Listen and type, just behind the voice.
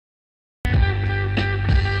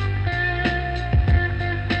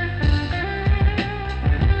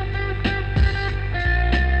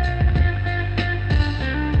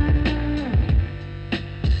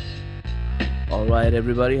Alright,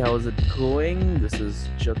 everybody, how's it going? This is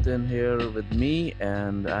Jatin here with me,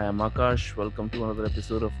 and I am Akash. Welcome to another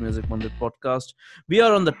episode of Music Monday podcast. We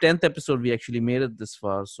are on the 10th episode. We actually made it this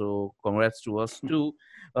far, so congrats to us too.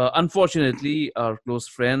 Unfortunately, our close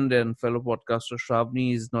friend and fellow podcaster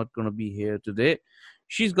Shravani is not going to be here today.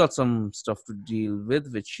 She's got some stuff to deal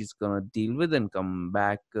with, which she's going to deal with and come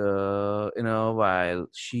back in a while.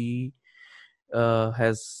 She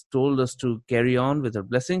has told us to carry on with her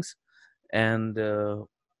blessings, and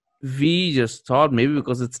we just thought maybe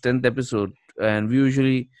because it's 10th episode and we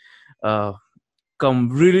usually uh, come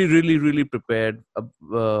really prepared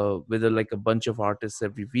with like a bunch of artists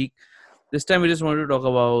every week. This time we just wanted to talk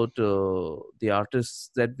about the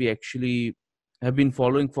artists that we actually have been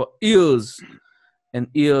following for years and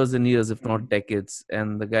years and years, if not decades.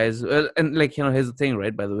 And the guys, and like, here's the thing,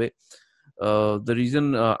 right? By the way, the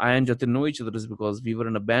reason I and Jatin know each other is because we were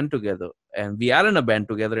in a band together, and we are in a band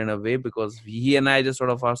together in a way because he and I just sort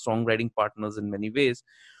of are songwriting partners in many ways.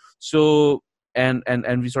 So and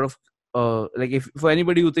we sort of like, if for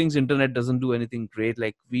anybody who thinks internet doesn't do anything great,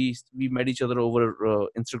 like we met each other over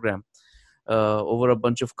Instagram, over a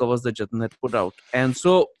bunch of covers that Jatin had put out, and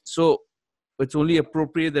so it's only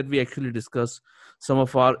appropriate that we actually discuss some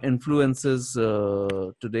of our influences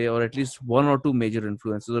today, or at least one or two major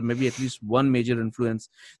influences, or maybe at least one major influence,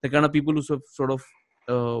 the kind of people who sort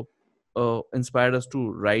of uh, inspired us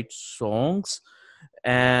to write songs.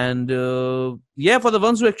 And yeah, for the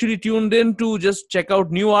ones who actually tuned in to just check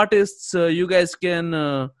out new artists, you guys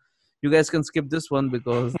can skip this one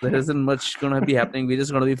because there isn't much gonna be happening. We're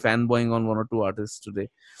just gonna be fanboying on one or two artists today.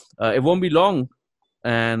 It won't be long,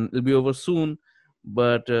 and it'll be over soon,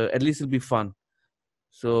 but at least it'll be fun.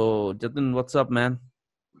 So, Jatin, what's up, man?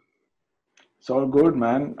 It's all good,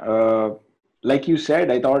 man. Like you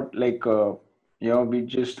said, I thought we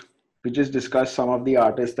just discussed some of the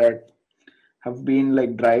artists that have been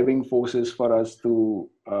like driving forces for us to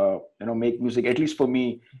make music. At least for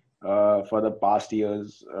me, for the past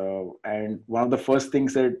years. And one of the first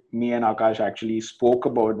things that me and Akash actually spoke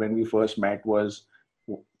about when we first met was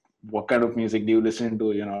what kind of music do you listen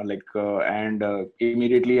to? And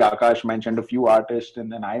immediately Akash mentioned a few artists,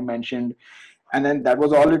 and then I mentioned, and then that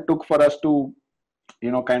was all it took for us to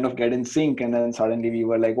kind of get in sync. And then suddenly we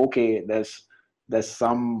were like, okay, there's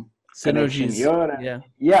some connection Synergies. here. And Yeah.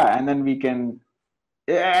 yeah, and then we can,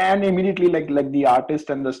 and immediately like the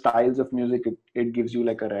artist and the styles of music, it gives you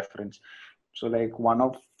like a reference. So like one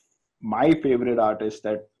of my favorite artists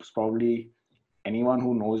that probably anyone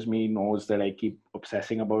who knows me knows that I keep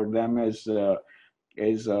obsessing about them is the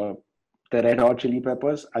Red Hot Chili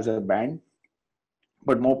Peppers as a band,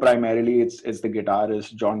 but more primarily it's the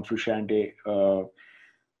guitarist John Frusciante,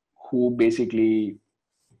 who basically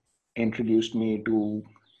introduced me to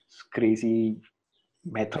this crazy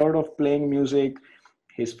method of playing music,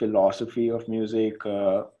 his philosophy of music,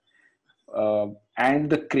 and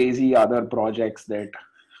the crazy other projects that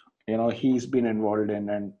he's been involved in.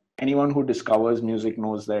 And anyone who discovers music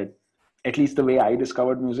knows that, at least the way I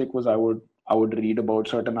discovered music was I would read about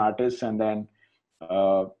certain artists, and then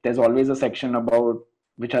there's always a section about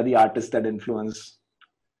which are the artists that influence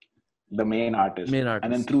the main artist. Main And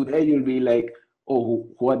then artist. through there you'll be like, oh,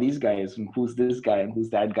 who are these guys, and who's this guy, and who's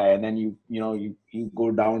that guy, and then you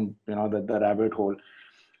go down the rabbit hole.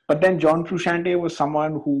 But then John Frusciante was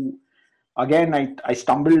someone who, again, I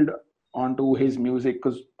stumbled onto his music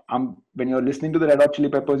because when you're listening to the Red Hot Chili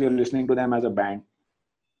Peppers, you're listening to them as a band,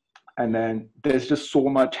 and then there's just so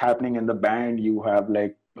much happening in the band. You have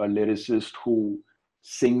like a lyricist who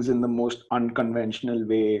sings in the most unconventional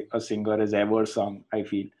way a singer has ever sung, I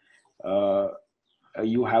feel. uh,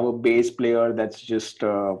 you have a bass player that's just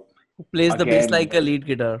Who plays the bass again, like a lead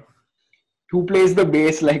guitar? who plays the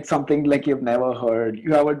bass like something like you've never heard.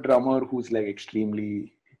 You have a drummer who's like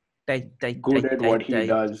extremely Tight, tight, good tight, at tight, what he tight.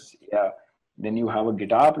 does. Yeah. Then you have a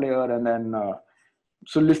guitar player, and then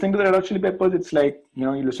so listening to the Red Hot Chili Peppers, it's like you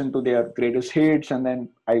listen to their greatest hits, and then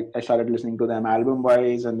I started listening to them album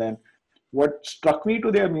wise, and then what struck me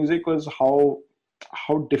to their music was how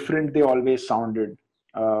different they always sounded,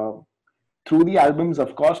 uh, through the albums,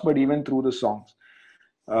 of course, but even through the songs.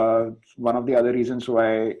 One of the other reasons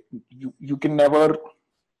why you can never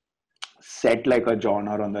set like a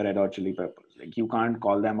genre on the Red Hot Chili Peppers. Like you can't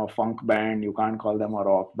call them a funk band, you can't call them a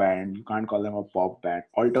rock band, you can't call them a pop band.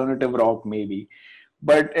 Alternative rock maybe,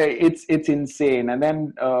 but it's insane. And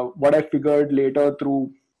then what I figured later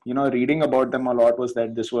through reading about them a lot was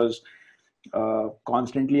that this was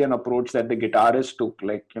constantly an approach that the guitarist took,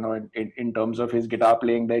 like in terms of his guitar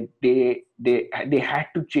playing, that they had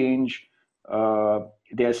to change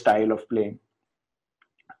their style of playing.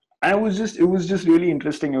 And it was just really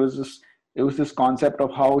interesting. It was just it was this concept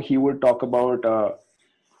of how he would talk about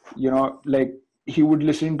like he would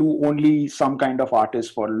listen to only some kind of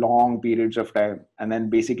artist for long periods of time and then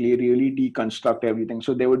basically really deconstruct everything.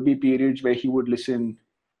 So there would be periods where he would listen,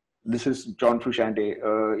 this is John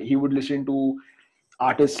Frusciante, he would listen to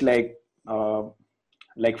artists uh,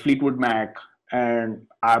 like Fleetwood Mac and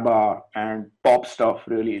ABBA and pop stuff,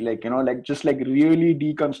 really, like, like just like really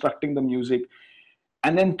deconstructing the music.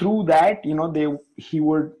 And then through that, he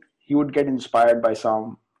would get inspired by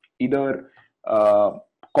some either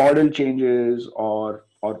chordal changes or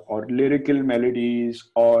lyrical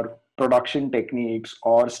melodies or production techniques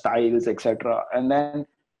or styles, etc. And then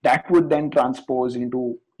that would then transpose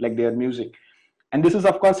into like their music. And this is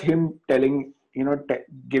of course him telling,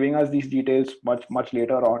 giving us these details much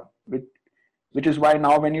later on, which is why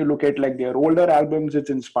now when you look at like their older albums, it's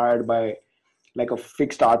inspired by like a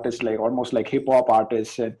fixed artist, like almost like hip hop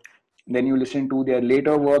artists. And then you listen to their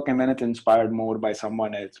later work and then it's inspired more by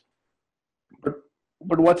someone else. But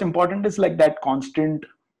but what's important is like that constant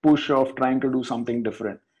push of trying to do something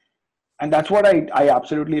different. And that's what I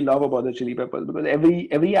absolutely love about the Chili Peppers, because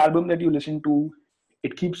every album that you listen to,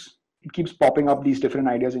 it keeps popping up these different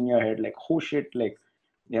ideas in your head, like, oh shit, like,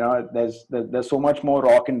 there's so much more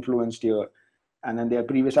rock influenced here. And then their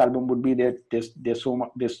previous album would be there's so much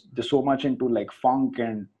there's so much into like funk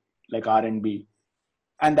and like R&B.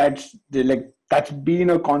 And that's been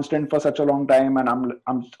a constant for such a long time. And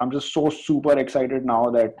I'm just so super excited now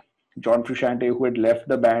that John Frusciante, who had left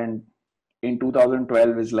the band in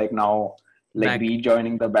 2012, is like now like Back.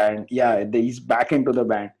 rejoining the band. Yeah, he's back into the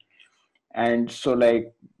band. And so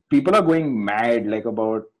like people are going mad like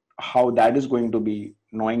about how that is going to be,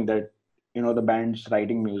 knowing that the band's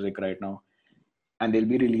writing music right now and they'll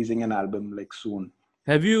be releasing an album like soon.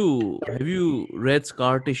 Have you read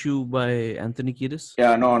Scar Tissue by Anthony Kiedis?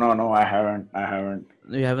 Yeah, no, I haven't.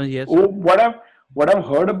 You haven't yet? Oh, what I've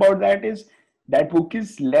heard about that is that book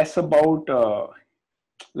is less about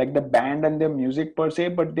like the band and their music per se,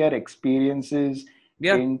 but their experiences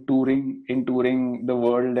Yeah. in touring the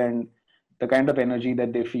world, and the kind of energy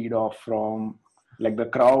that they feed off from like the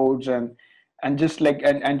crowds, and just like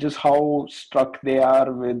and just how struck they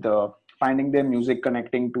are with finding their music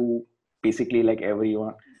connecting to basically like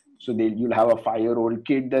everyone. So you'll have a 5-year-old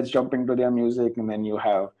kid that's jumping to their music, and then you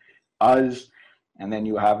have us, and then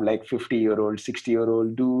you have like 50-year-old,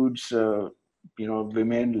 60-year-old dudes,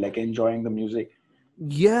 women like enjoying the music.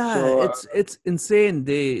 Yeah, So it's insane.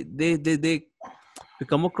 They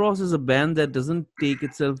come across as a band that doesn't take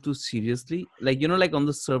itself too seriously. Like, like on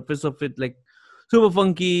the surface of it, like super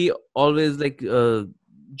funky, always like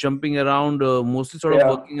jumping around, mostly sort of yeah,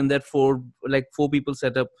 working in that four people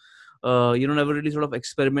setup. Never really sort of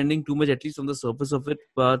experimenting too much, at least on the surface of it.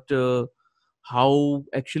 But how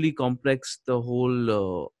actually complex the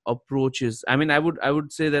whole approach is. I mean, I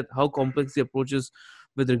would say that how complex the approach is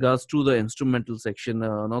with regards to the instrumental section,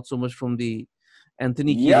 not so much from the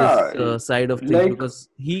Anthony yeah, Kiedis side of things, like because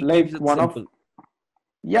he keeps like it one of simple.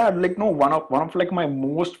 yeah, like no, one of like my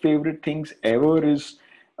most favorite things ever is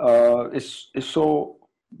so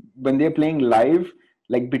when they're playing live,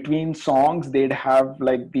 like between songs, they'd have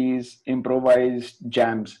like these improvised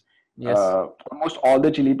jams. Yes. Almost all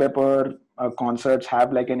the Chili Pepper concerts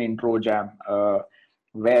have like an intro jam,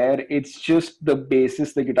 where it's just the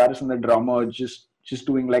bassist, the guitarist, and the drummer just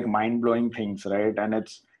doing like mind blowing things, right? And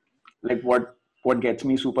it's like what gets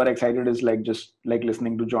me super excited is like just like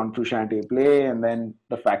listening to John Frusciante play, and then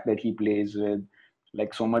the fact that he plays with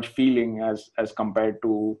like so much feeling as compared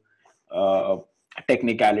to uh,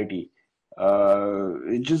 technicality.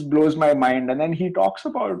 It just blows my mind. And then he talks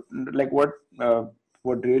about like what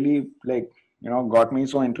really like got me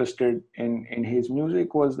so interested in his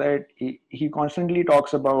music was that he constantly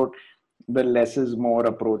talks about the less is more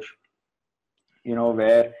approach,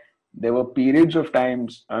 where there were periods of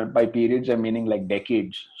times, by periods I'm meaning like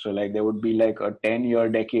decades. So like there would be like a 10-year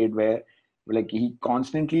decade where like he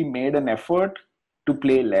constantly made an effort to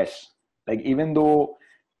play less. Like even though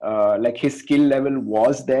like his skill level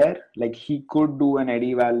was there, like he could do an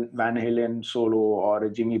Eddie Van Halen solo or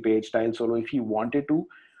a Jimmy Page style solo if he wanted to,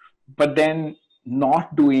 but then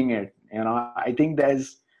not doing it, I think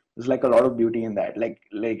there's like a lot of beauty in that. Like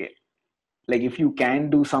if you can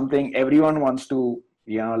do something, everyone wants to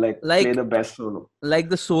like play like the best solo. like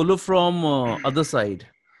the solo from Other Side.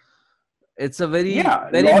 It's a very Yeah,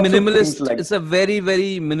 very lots of things minimalist. like It's a very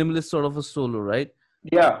very minimalist sort of a solo, right?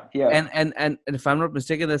 yeah. And if I'm not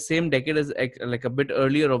mistaken, the same decade as like a bit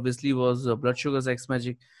earlier, obviously, was Blood Sugar's X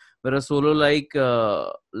Magic, where a solo like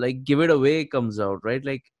Give It Away comes out, right?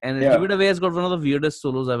 Like, and Give Yeah, It Away has got one of the weirdest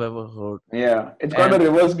solos I've ever heard. yeah. It's got a And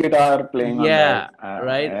reverse guitar playing on that. yeah,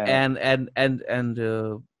 right. Yeah,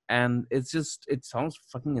 And it's just, it sounds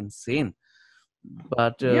fucking insane.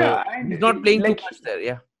 But yeah, and he's not playing too like, much there.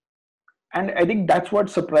 Yeah. and I think that's what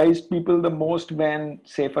surprised people the most when,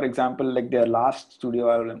 say, for example, like their last studio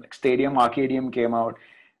album, like Stadium Arcadium came out,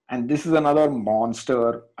 and this is another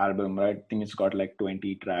monster album, right? I think it's got like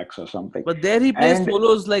 20 tracks or something. But there he plays And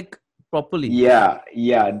solos like properly. yeah,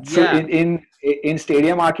 yeah. So Yeah. in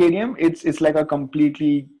Stadium Arcadium, it's like a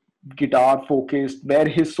completely guitar focused, where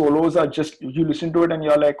his solos are just, you listen to it and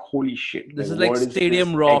you're like, holy shit, This like is like what is stadium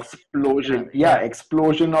this rock. Yeah. explosion? Yeah, Yeah.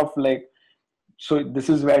 explosion of like, so this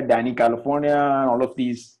is where Danny California and all of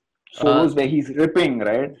these Uh, solos where he's ripping,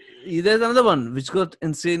 right? there's another one which got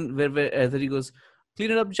insane where he goes,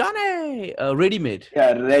 "Clean it up, Johnny." Ready made.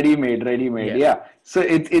 Yeah, ready made. Yeah. Yeah. So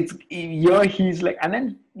it's here he's like, and then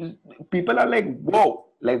people are like, whoa,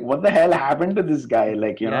 like what the hell happened to this guy?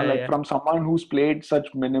 Like, Yeah. like Yeah. from someone who's played such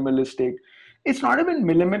minimalistic, it's not even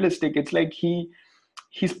minimalistic. It's like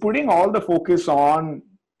he's putting all the focus on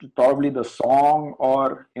probably the song,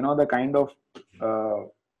 or the kind of uh,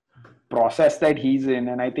 process that he's in.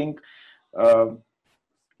 And I think uh,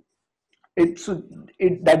 it's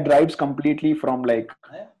it that drives completely from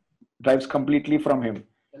him,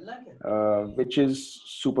 which is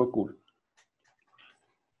super cool.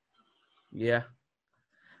 Yeah.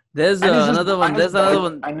 There's And it's just another one. and his There's another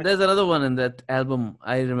body, one. and There's another one in that album.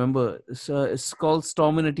 I remember. It's called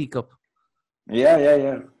 "Storm in a Teacup." yeah.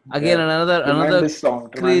 Again, another Tremendous song.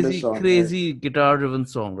 Right? crazy guitar-driven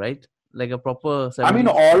song, right? Like a proper I mean,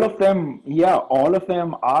 70s. all of them, yeah, all of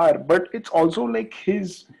them are, but it's also like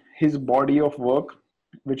his body of work,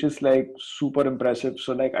 which is like super impressive.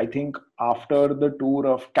 So like, I think after the tour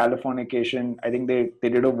of Californication, I think they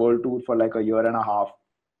did a world tour for like a year and a half.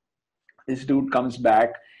 This dude comes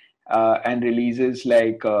back and releases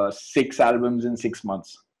like 6 albums in 6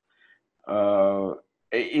 months. uh,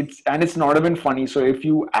 it's not even funny. So if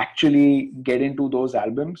you actually get into those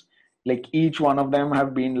albums, like each one of them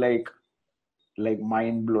have been like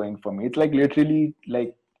mind blowing for me. It's like literally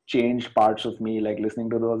like changed parts of me, like listening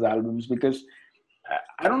to those albums, because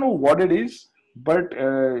I don't know what it is, but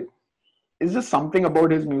it's just something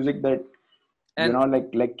about his music that And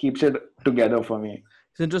like keeps it together for me.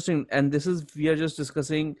 it's interesting. And this is, we are just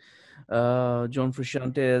discussing John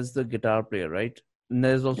Frusciante as the guitar player, right? And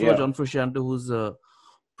there's also a Yeah. John Frusciante who's a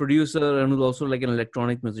producer and who's also like an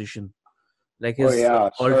electronic musician. Like Oh his yeah.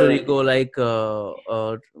 alter So ego, like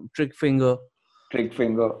Trick Finger. Trick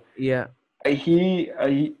Finger. Yeah. He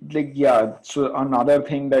like, yeah. So another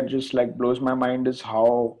thing that just like blows my mind is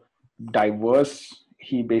how diverse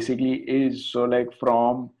he basically is. So like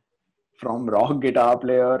from rock guitar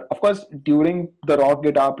player, of course, during the rock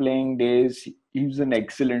guitar playing days, he was an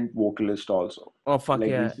excellent vocalist also. Oh fuck Like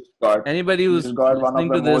yeah. Anybody he's who's just got one of listening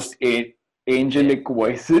the to this, most angelic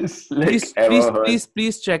voices like ever heard.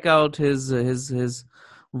 please check out his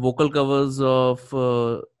vocal covers of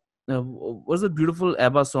what's the beautiful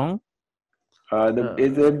ABBA song?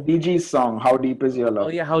 Is a Uh, Bee Gees song, "How Deep Is Your oh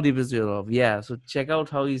Love." yeah, How Deep Is Your Love? Yeah, so check out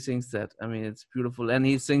how he sings that. I mean, it's beautiful, and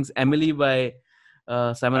he sings Emily by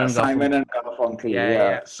Simon and Simon Garfunkel. and Garfunkel, Yeah, yeah.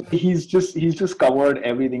 yeah, So he's just covered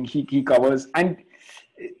everything. He covers, and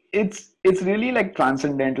it's really like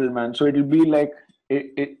transcendental, man. So it'll be like,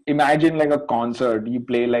 imagine like a concert. You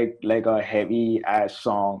play like a heavy ass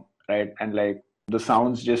song, right? And like the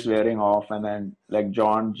sound's just wearing off, and then like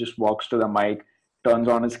John just walks to the mic, turns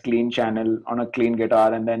on his clean channel on a clean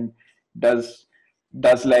guitar, and then does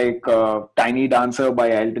does like Tiny Dancer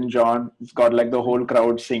by Elton John. It's got like the whole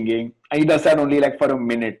crowd singing. And he does that only like for a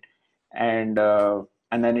minute. And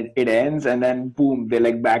then it ends, and then boom, they're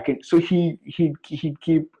like back in. So he'd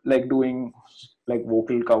keep like doing like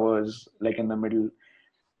vocal covers like in the middle.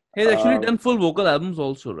 he's actually Uh, done full vocal albums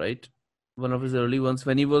also, right? One of his early ones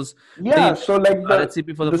when he was when he yeah, so like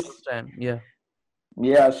RHCP for the this first time. Yeah.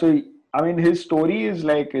 yeah, so I mean his story is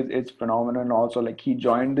like it's phenomenal also. Like he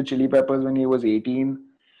joined the Chili Peppers when he was 18.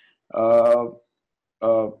 Uh,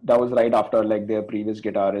 that was right after like their previous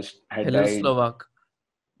guitarist had Hillel died. Slovak.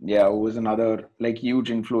 Yeah, who was another like huge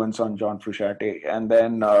influence on John Frusciante. And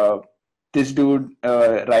then this dude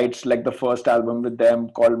writes like the first album with them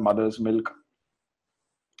called Mother's Milk.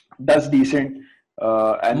 Does decent,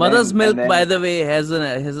 and Mother's then and Milk, by then the way, has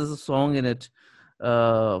a song in it.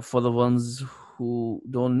 For the ones who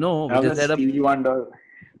don't know, which is another that up. Stevie Wonder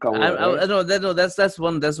cover, I right? know that no, that's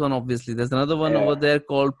one obviously. There's another one over Yeah, there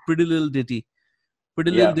called Pretty Little Ditty.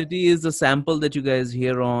 Pretty Little yeah, Ditty is the sample that you guys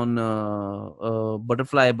hear on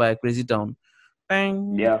Butterfly by Crazy Town. Bang,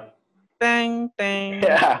 Yeah. bang, bang,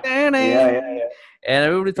 Yeah. bang, Yeah. Yeah. bang. And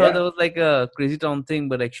everybody thought that Yeah. was like a Crazy Town thing,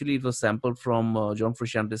 but actually it was sampled from John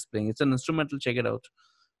Frusciante's playing. It's an instrumental. Check it out.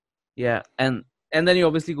 Yeah, and then he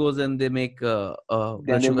obviously goes and they make Then Blood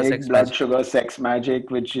they Sugar make Sex Blood Magic. Sugar Sex Magic,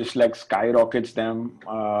 which just like skyrockets them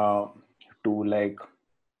to like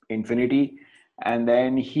infinity. And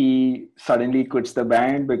then he suddenly quits the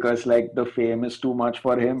band because like the fame is too much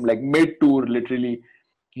for him. Like mid tour, literally,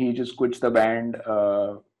 he just quits the band,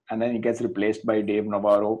 and then he gets replaced by Dave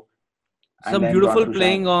Navarro. And Some then John beautiful Frusciante.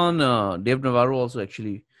 playing on Dave Navarro also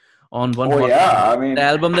actually on One Oh Hot yeah, Minute, I the mean,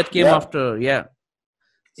 album that came yeah, after. Yeah,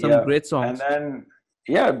 some yeah. great And songs. then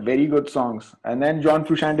yeah, very good songs. And then John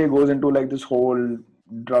Frusciante goes into like this whole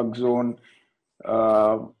drug zone.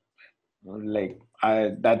 Uh, like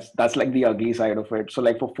that's like the ugly side of it. So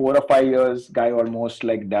like for 4 or 5 years, guy almost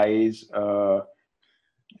like dies. Uh,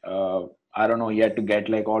 I don't know, he had to get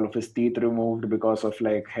like all of his teeth removed because of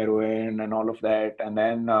like heroin and all of that, and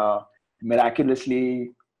then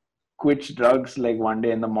miraculously quits drugs like one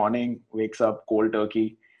day in the morning, wakes up cold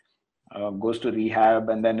turkey, goes to rehab,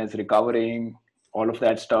 and then is recovering, all of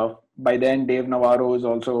that stuff. By then, Dave Navarro is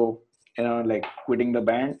also like quitting the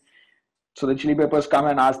band. So the Chili Peppers come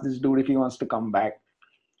and ask this dude if he wants to come back,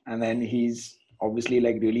 and then he's obviously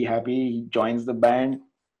like really happy. He joins the band,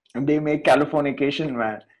 and they make Californication,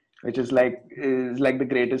 man, which is like the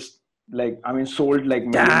greatest. Like I mean, sold like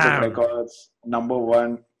millions of Damn. records, number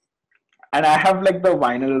one. And I have like the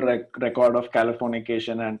vinyl record of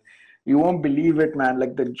Californication, and you won't believe it, man.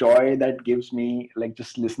 Like the joy that gives me, like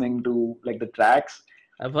just listening to like the tracks.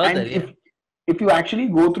 I've heard And that. Yeah, if you actually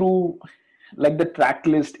go through like the track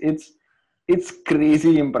list, it's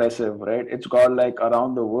crazy impressive, right? It's got like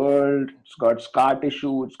Around the World, it's got Scar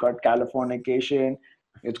Tissue, it's got Californication,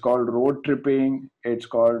 it's called Road Tripping, it's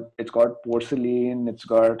got Porcelain, it's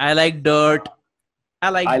got I like Dirt. I I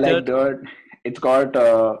like Like Dirt. Dirt, it's got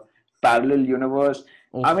Parallel Universe.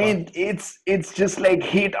 Oh I fuck. mean, it's just like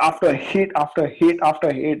hit after hit after hit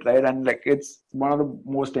after hit, right? And like it's one of the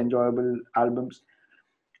most enjoyable albums.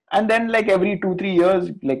 And then like every 2 3 years,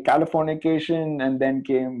 like Californication, and then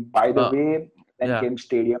came By the Uh, Way, then yeah. came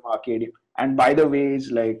Stadium Arcadium. And By the Way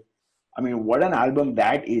is like, I mean, what an album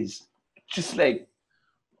that is. Just like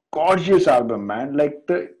gorgeous album, man. Like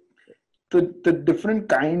the different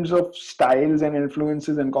kinds of styles and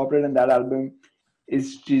influences incorporated in that album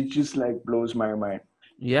is just like blows my mind.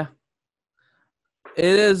 Yeah. It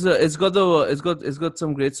is. It's got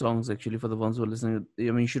some great songs actually for the ones who are listening. I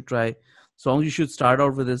mean, you should try songs. You should start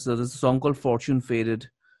out with this. There's a song called "Fortune Faded,"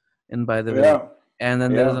 and by the way, Yeah, and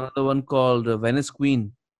then there is yeah. another one called "Venice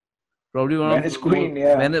Queen." Probably one of Venice the most Queen,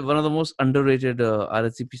 yeah. one of the most underrated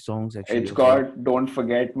RSCP songs actually It's as well. got Don't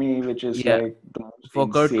Forget Me, which is Yeah, like the most for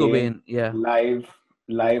Kurt insane Cobain. Yeah, live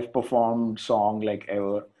live performed song like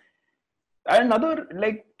ever. Another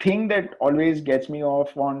like thing that always gets me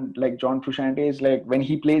off on like John Frusciante is like when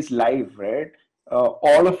he plays live, right?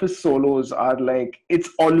 All of his solos are like it's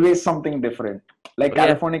always something different. Like oh,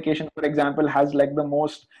 yeah. Californication, for example, has like the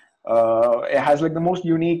most it has like the most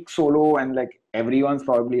unique solo, and like everyone's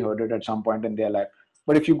probably heard it at some point in their life.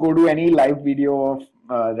 But if you go to any live video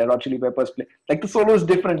of Red Hot Chili Peppers play, like the solo is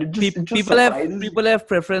different. It just surprises you. People have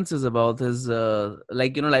preferences about his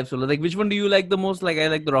like live solo. Like which one do you like the most? Like I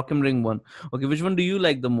like the Rock and Ring one. Okay, which one do you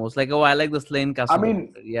like the most? Like oh I like the Slain I Castle.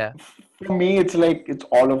 mean, Yeah, for me, it's like it's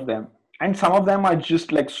all of them, and some of them are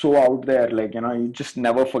just like so out there. Like you just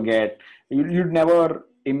never forget. You'd never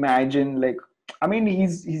imagine. Like I mean,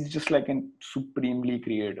 he's just like a supremely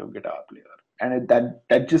creative guitar player, and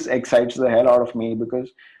that just excites the hell out of me because,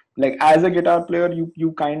 like, as a guitar player,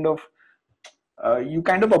 you kind of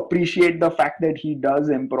appreciate the fact that he does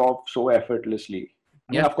improv so effortlessly.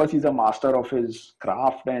 I mean, yeah, of course, he's a master of his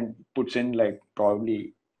craft and puts in like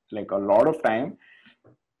probably like a lot of time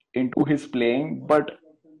into his playing, but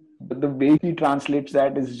the way he translates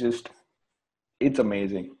that is just it's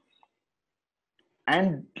amazing.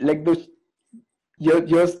 And like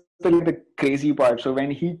here's the crazy part. So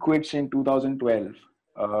when he quits in 2012,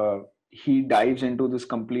 uh, he dives into this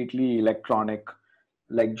completely electronic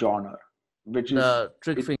like genre, which is the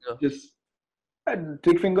Trick it Finger. just and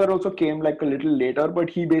Trick Finger also came like a little later, but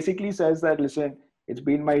he basically says that listen, it's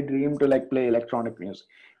been my dream to like play electronic music.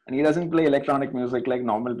 And he doesn't play electronic music like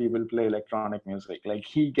normal people play electronic music. Like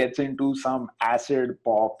he gets into some acid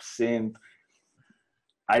pop synth,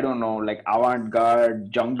 I don't know, like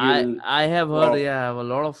avant-garde, jungle I have heard, rock. yeah, I have a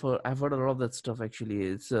lot of I've heard a lot of that stuff actually.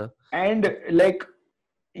 It's And like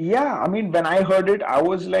yeah, I mean when I heard it, I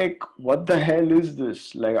was like, what the hell is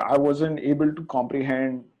this? Like I wasn't able to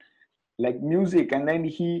comprehend like music. And then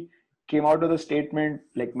he came out with a statement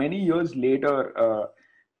like many years later,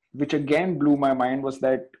 which again blew my mind, was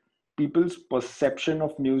that people's perception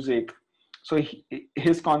of music. So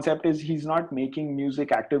his concept is he's not making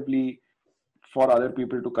music actively for other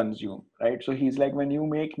people to consume, right? So he's like, when you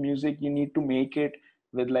make music, you need to make it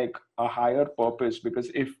with like a higher purpose, because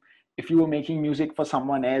if you were making music for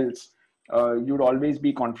someone else, you'd always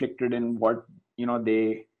be conflicted in what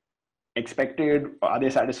they expected. Are they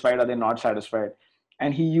satisfied, are they not satisfied?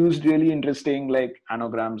 And he used really interesting like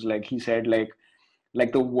anagrams. Like he said, like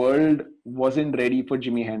the world wasn't ready for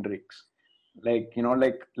Jimi Hendrix. Like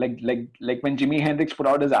like when Jimi Hendrix put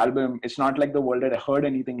out his album, it's not like the world had heard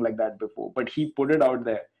anything like that before, but he put it out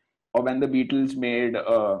there. Or when the Beatles made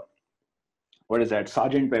what is that,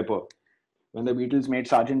 Sergeant Pepper. When the Beatles made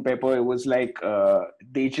Sergeant Pepper, it was like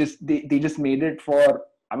they just made it for,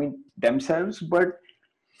 I mean, themselves, but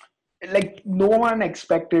like no one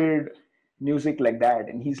expected music like that.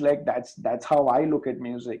 And he's like, that's how I look at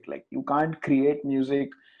music. Like you can't create music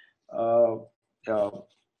uh, uh,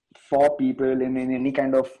 for people in any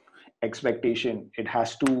kind of expectation. It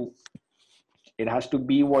has to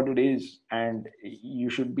be what it is, and you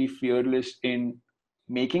should be fearless in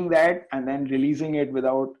making that and then releasing it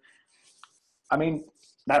without, I mean,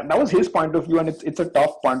 that was his point of view, and it's a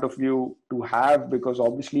tough point of view to have, because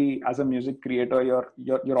obviously as a music creator,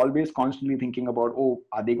 you're always constantly thinking about, oh,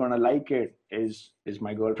 are they gonna like it? Is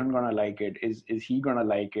my girlfriend gonna like it? Is he gonna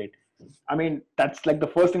like it? I mean, that's like the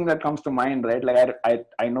first thing that comes to mind, right? Like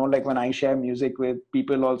I know, like when I share music with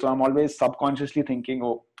people, also I'm always subconsciously thinking,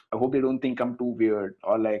 oh, I hope they don't think I'm too weird,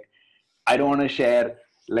 or like I don't want to share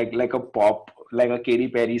like a pop, like a Katy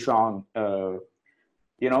Perry song.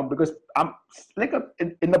 Because I'm like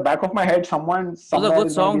in the back of my head, someone Those are somewhere good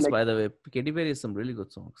is going to be songs, like, by the way. Katy Perry has some really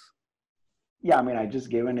good songs. yeah, I mean, I just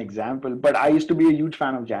gave an example, but I used to be a huge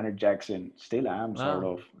fan of Janet Jackson. Still am, sort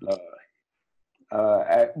Wow.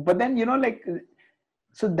 of. But then, like,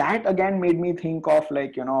 so that again made me think of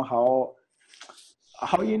like, how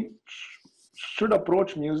you should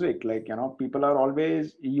approach music. Like, people are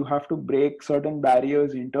always, you have to break certain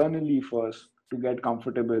barriers internally first to get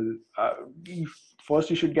comfortable. First,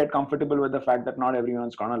 you should get comfortable with the fact that not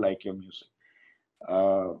everyone's gonna like your music.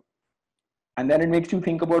 Uh, and then it makes you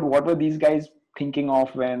think about what were these guys thinking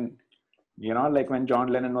of when, like when John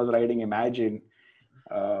Lennon was writing Imagine,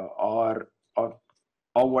 or or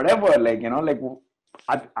or whatever. Like, like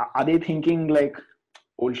are they thinking like,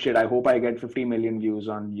 oh shit, I hope I get 50 million views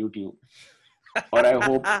on YouTube, or I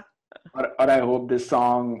hope, or I hope this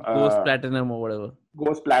song Goes platinum or whatever.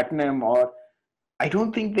 goes platinum? Or I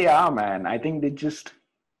don't think they are, man. I think it's just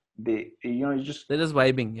They're just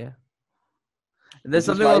vibing, yeah. There's it's just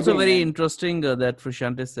something also vibing. very And interesting that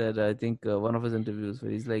Frusciante said, I think, one of his interviews,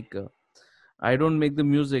 where he's like, I don't make the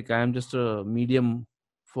music. I am just a medium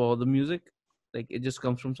for the music. Like it just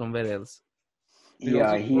comes from somewhere else. So he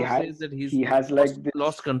yeah, also he says has that he's he has lost like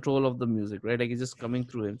lost this. control of the music, right? Like it's just coming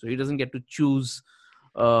through him. So he doesn't get to choose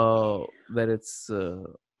where it's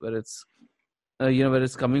where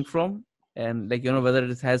it's coming from, and like whether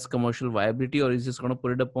it has commercial viability, or he's just going to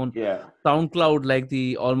put it up on Yeah. SoundCloud, like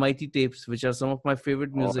the Almighty tapes, which are some of my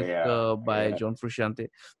favorite Oh music yeah. by Yeah. John Frusciante,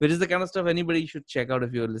 which is the kind of stuff anybody should check out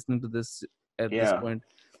if you're listening to this at this Yeah. point.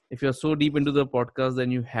 If you're so deep into the podcast,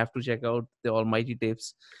 then you have to check out the Almighty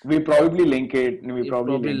tapes. We probably link it. We It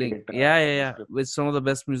probably probably link link, it yeah, in yeah, the yeah, description. with some of the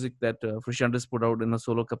best music that Frusciante's put out in a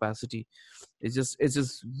solo capacity. It's just Yeah,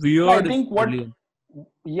 I weird. It's think brilliant.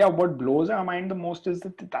 what blows our mind the most is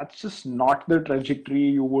that that's just not the trajectory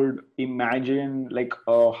you would imagine like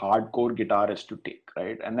a hardcore guitarist to take,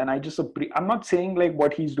 right? And then I'm not saying like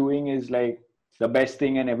what he's doing is like the best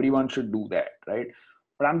thing and everyone should do that, right?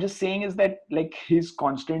 But I'm just saying is that like his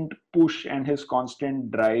constant push and his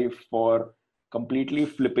constant drive for completely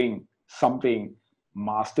flipping something,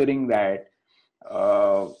 mastering that,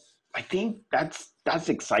 uh, I think that's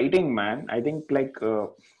exciting, man. I think like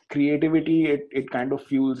creativity, it kind of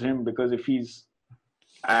fuels him, because if he's,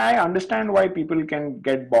 I understand why people can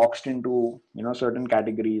get boxed into certain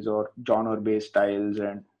categories or genre based styles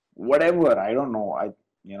and whatever. I don't know.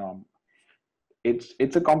 You know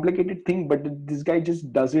it's a complicated thing, but this guy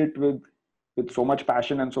just does it with so much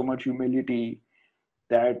passion and so much humility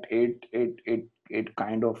that it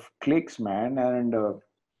kind of clicks, man. And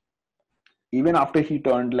even after he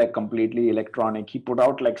turned like completely electronic, he put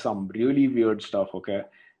out like some really weird stuff. Okay,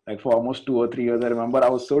 like for almost 2 or 3 years, I remember I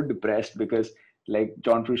was so depressed because like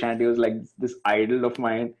John Frusciante was like this idol of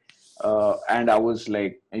mine, and I was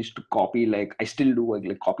like, I used to copy, like I still do,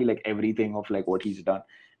 like copy like everything of like what he's done.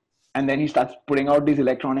 And then he starts putting out these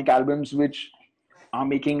electronic albums which are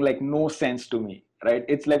making like no sense to me, right?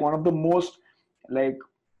 It's like one of the most like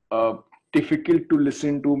uh, difficult to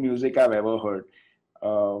listen to music I've ever heard.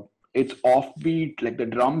 Uh, it's offbeat, like the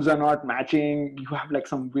drums are not matching. You have like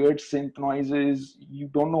some weird synth noises. You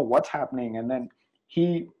don't know what's happening. And then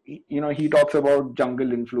he talks about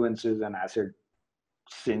jungle influences and acid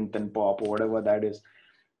synth and pop or whatever that is.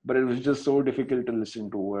 But it was just so difficult to listen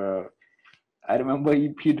to. I remember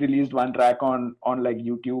he'd released one track on like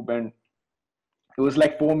YouTube, and it was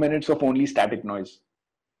like 4 minutes of only static noise.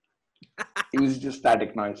 It was just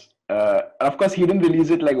static noise. Of course, he didn't release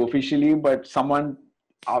it like officially, but someone.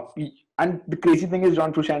 And the crazy thing is,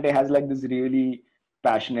 John Frusciante has like this really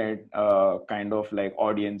passionate kind of like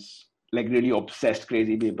audience, like really obsessed,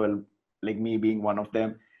 crazy people, like me being one of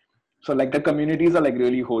them. So like the communities are like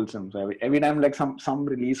really wholesome. So every time like some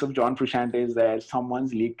release of John Frusciante is there,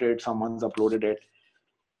 someone's leaked it, someone's uploaded it.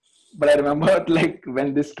 But I remember like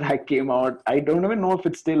when this track came out, I don't even know if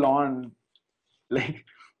it's still on. Like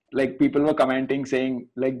like people were commenting saying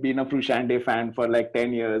like being a Frusciante fan for like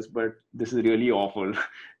 10 years, but this is really awful.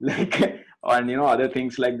 Like and other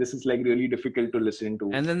things like this is like really difficult to listen to.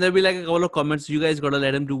 And then there'll be like a couple of comments. You guys gotta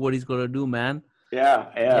let him do what he's gonna do, man. Yeah,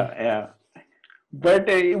 Yeah. yeah, yeah. But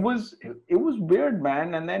it was weird,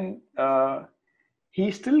 man. And then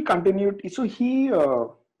he still continued. So he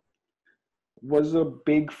was a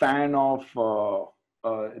big fan of.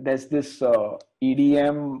 There's this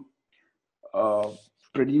EDM uh,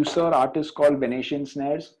 producer artist called Venetian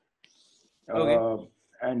Snares, Okay. uh,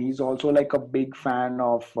 and he's also like a big fan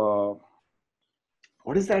of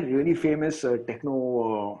what is that really famous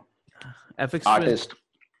techno FX Twin. artist,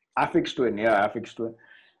 Affix Twin. Yeah, Affix Twin.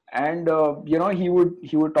 And he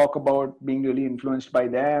would talk about being really influenced by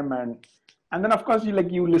them, and then of course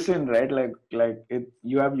you listen, right?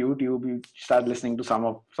 You have YouTube, you start listening to some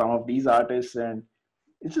of these artists, and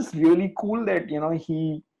it's just really cool that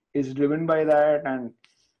he is driven by that.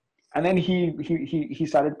 And then he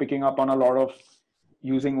started picking up on a lot of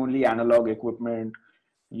using only analog equipment,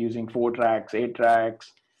 using 4 tracks, 8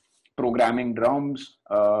 tracks, programming drums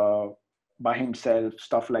by himself,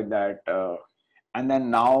 stuff like that. And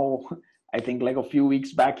then now I think like a few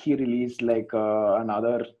weeks back he released like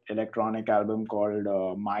another electronic album called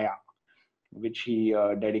Maya, which he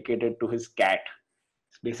dedicated to his cat.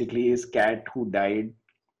 It's basically his cat who died.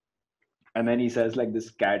 And then he says like this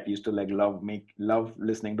cat used to like love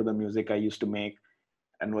listening to the music I used to make,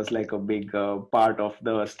 and was like a big part of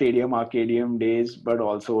the Stadium Arcadium days, but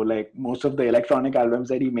also like most of the electronic albums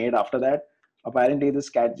that he made after that. Apparently this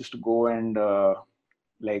cat used to go and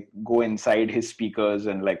like go inside his speakers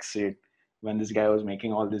and like sit when this guy was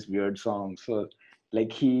making all these weird songs. So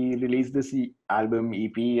like he released this album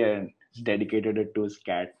EP and dedicated it to his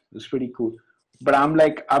cat. It was pretty cool. But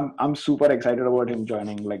I'm super excited about him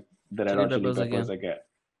joining like the Red Chili Hot Chili Peppers Peppers again. again.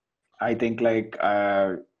 I think like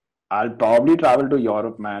I'll probably travel to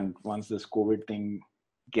Europe, man, once this COVID thing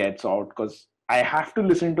gets out, because I have to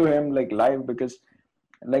listen to him like live, because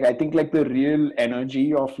like I think like the real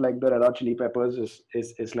energy of like the Red Hot Chili Peppers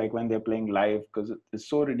is like when they're playing live, because it's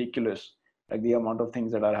so ridiculous, like the amount of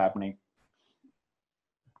things that are happening.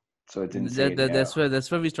 So it's insane, yeah. That's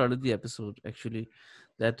where we started the episode actually.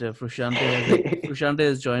 That Frusciante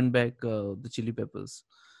has joined back the Chili Peppers,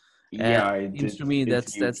 and Yeah, it seems to me it's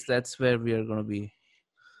that's huge. that's where we are gonna be.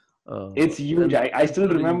 It's huge. And I still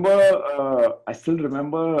including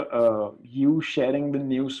remember you sharing the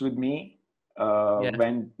news with me yeah.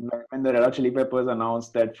 when the Red Hot Chili Peppers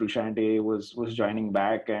announced that Frusciante was joining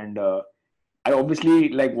back, and I obviously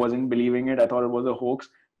like wasn't believing it. I thought it was a hoax,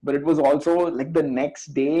 but it was also like the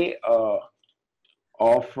next day of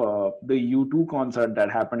the U2 concert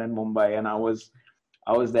that happened in Mumbai, and I was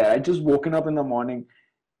there. I just woken up in the morning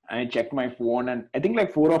and I checked my phone, and I think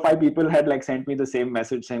like 4 or 5 people had like sent me the same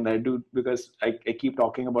message saying that, dude, because I keep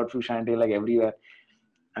talking about Frusciante like everywhere.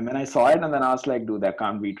 And then I saw it, and then I was like, dude, that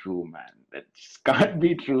can't be true, man. That just can't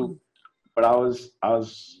be true. But I was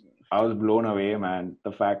blown away, man.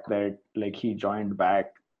 The fact that like he joined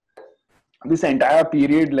back. This entire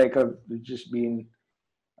period, like just been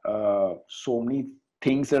so many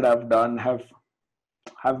things that I've done have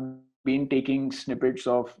been taking snippets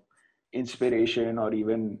of inspiration or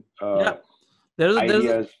even Yeah, there's a there's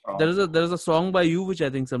a ideas from. there's a song by you which I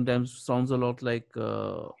think sometimes sounds a lot like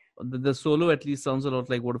the solo at least sounds a lot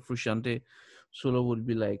like what a Frusciante solo would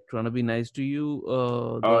be like. Trying to be nice to you.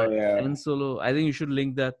 Oh The yeah, end solo. I think you should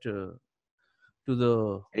link that to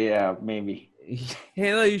the. yeah, maybe.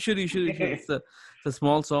 Yeah, no, you should. It's a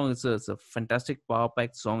small song. It's a fantastic power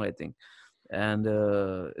packed song, I think, and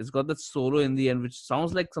it's got that solo in the end, which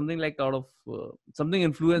sounds like something like out of something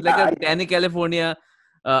influenced, like Yeah, a Danny California.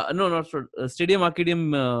 No, not for Stadium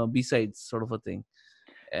Arcadium B sides sort of a thing.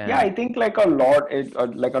 Yeah, And I think like a lot,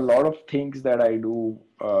 like a lot of things that I do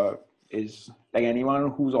is like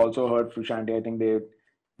anyone who's also heard Frusciante, I think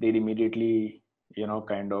they'd immediately,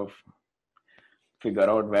 kind of figure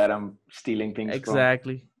out where I'm stealing things from.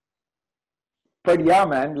 exactly. But yeah,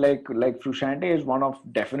 man, like Frusciante is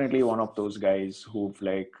definitely one of those guys who've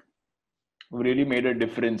like really made a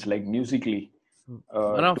difference, like musically,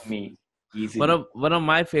 One to of me, easily. one of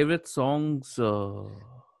my favorite songs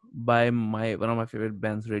by my one of my favorite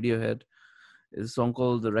bands, Radiohead, is a song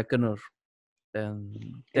called "The Reckoner,"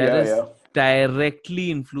 and that Yeah, is yeah.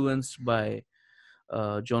 directly influenced by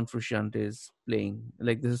John Frusciante's playing.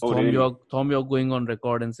 Like this is Oh, really? Tom York going on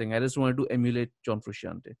record and saying, "I just wanted to emulate John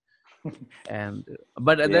Frusciante." And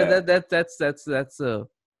but Yeah,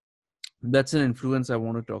 that's an influence I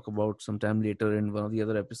want to talk about sometime later in one of the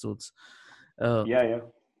other episodes, uh, yeah, yeah,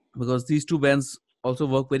 because these two bands also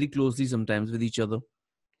work very closely sometimes with each other,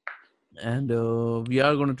 and we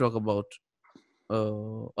are going to talk about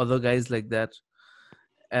other guys like that.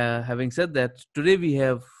 Having said that, today we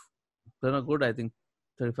have done a good, I think,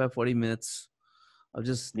 35-40 minutes of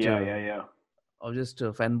just yeah, yeah,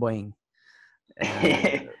 fanboying,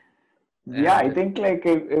 and yeah. Yeah, and I think like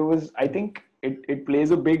it was. I think it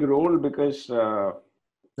plays a big role because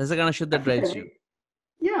that's the kind of shit I that feel drives you.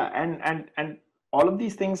 yeah, and all of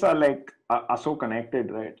these things are like are so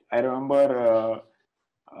connected, right? I remember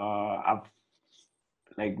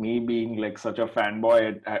like me being like such a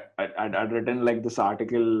fanboy. I'd written like this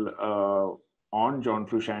article on John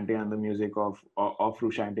Frusciante and the music of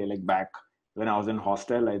Frusciante like back when I was in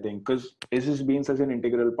hostel. I think because it's just been such an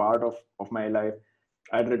integral part of my life.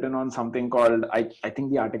 I'd written on something called I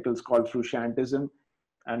think the article's called Frusciantism,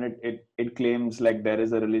 and it claims like there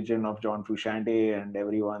is a religion of John Frusciante and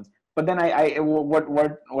everyone's. But then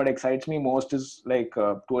what excites me most is like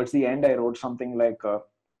towards the end I wrote something like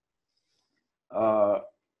uh,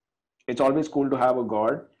 it's always cool to have a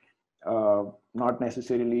god, not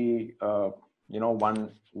necessarily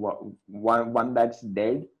one that's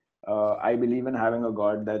dead. I believe in having a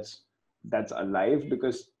god that's alive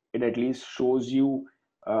because it at least shows you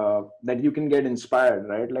that you can get inspired,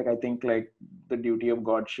 right? Like I think like the duty of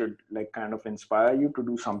god should like kind of inspire you to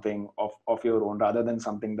do something of your own rather than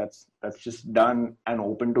something that's just done and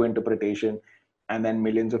open to interpretation, and then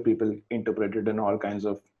millions of people interpret it in all kinds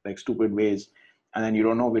of like stupid ways, and then you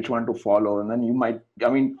don't know which one to follow, and then you might, I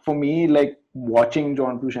mean, for me, like watching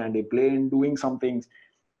John Frusciante play and doing some things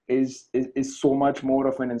is so much more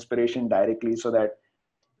of an inspiration directly, so that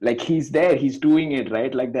like he's there, he's doing it,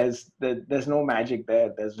 right? Like there's no magic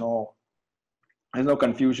there, there's no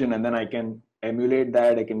confusion, and then I can emulate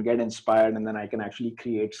that, I can get inspired, and then I can actually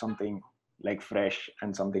create something like fresh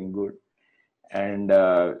and something good. And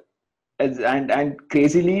and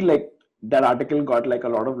crazily, like that article got like a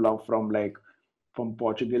lot of love from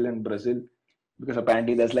Portugal and Brazil, because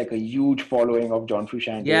apparently there's like a huge following of John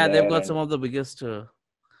Frusciante Yeah, they've there, got and some of the biggest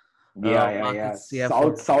yeah, markets. Yeah,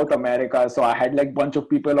 for South America. So I had like bunch of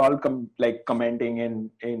people all like commenting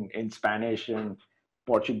in Spanish and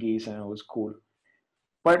Portuguese, and it was cool.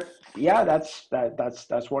 But yeah, that's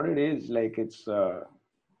what it is. Like it's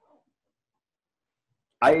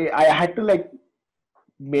I had to like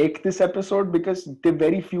make this episode because there are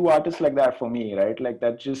very few artists like that for me, right? Like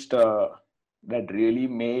that just that really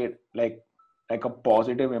made like a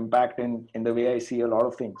positive impact in the way I see a lot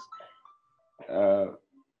of things. uh,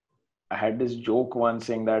 I had this joke once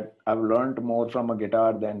saying that I've learned more from a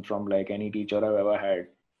guitar than from like any teacher I've ever had.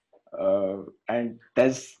 And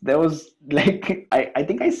there was like I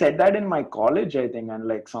think I said that in my college, I think, and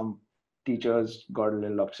like some teachers got a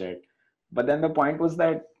little upset. But then the point was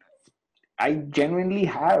that I genuinely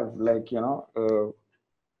have like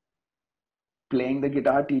playing the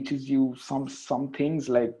guitar teaches you some things.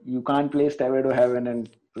 Like you can't play Stairway to Heaven in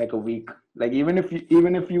like a week. Like even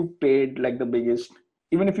if you paid like the biggest,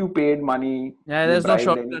 even if you paid money, yeah, you there's no bribed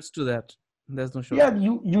any, shortcuts to that. There's no yeah, shortcut.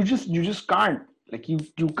 you just can't, like you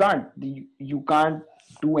can't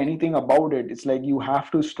do anything about it. It's like you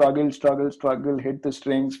have to struggle, hit the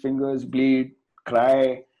strings, fingers bleed,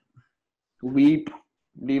 cry, weep,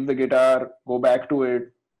 leave the guitar, go back to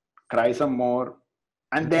it, cry some more,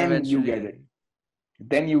 and And then then you get it. eventually,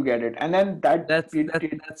 Then you get it, and then that that's it, that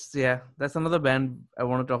it that's yeah, that's another band I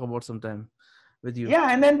want to talk about sometime with you.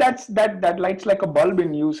 yeah, and then that lights like a bulb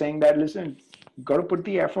in you, saying that listen, you got to put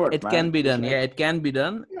the effort, It can man. be It's done. like, Yeah, it can be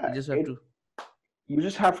done. You yeah, just have it to. you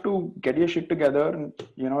just have to get your shit together and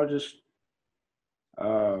just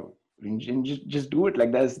uh just do it.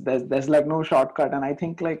 Like there's like no shortcut, and I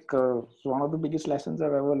think like it's one of the biggest lessons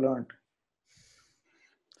I've ever learned.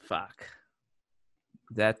 Fuck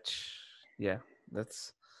that. Yeah,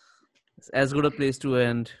 that's It's as good a place to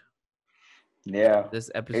end Yeah, this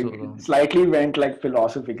it episode on. slightly went like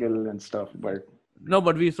philosophical and stuff, No,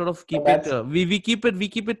 but we sort of but keep it. that's We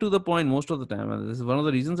keep it to the point most of the time. And this is one of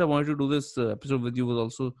the reasons I wanted to do this episode with you, was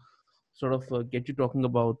also sort of get you talking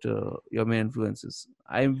about your main influences.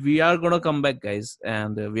 We are gonna come back, guys,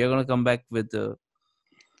 and we are gonna come back with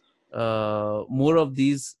more of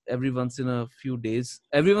these every once in a few days,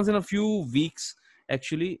 every once in a few weeks.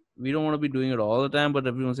 Actually, we don't want to be doing it all the time, but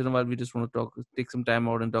every once in a while, we just want to take some time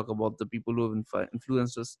out and talk about the people who have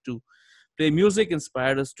influenced us to play music,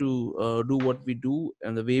 inspired us to do what we do,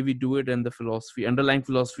 and the way we do it, and the philosophy, underlying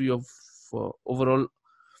philosophy of overall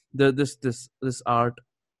this art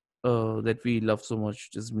that we love so much,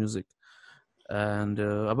 is music. And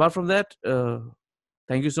apart from that,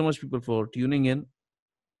 thank you so much, people, for tuning in.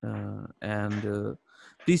 And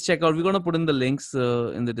please check out. We're gonna put in the links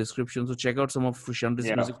in the description, so check out some of Frusciante's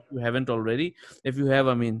yeah, music if you haven't already. If you have,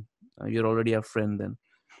 I mean, you're already our friend then.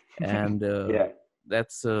 And yeah,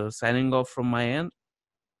 that's signing off from my end,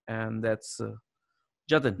 and that's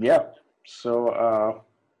Jatin. yeah. So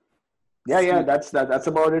yeah, See that's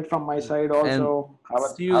about it from my you, side. and Also,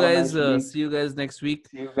 see you have a guys. nice week. See you guys next week.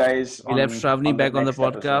 See you guys We'll have Shravani on the back on the next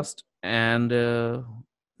episode. podcast, and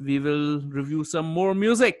we will review some more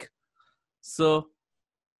music. So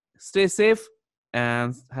stay safe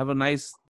and have a nice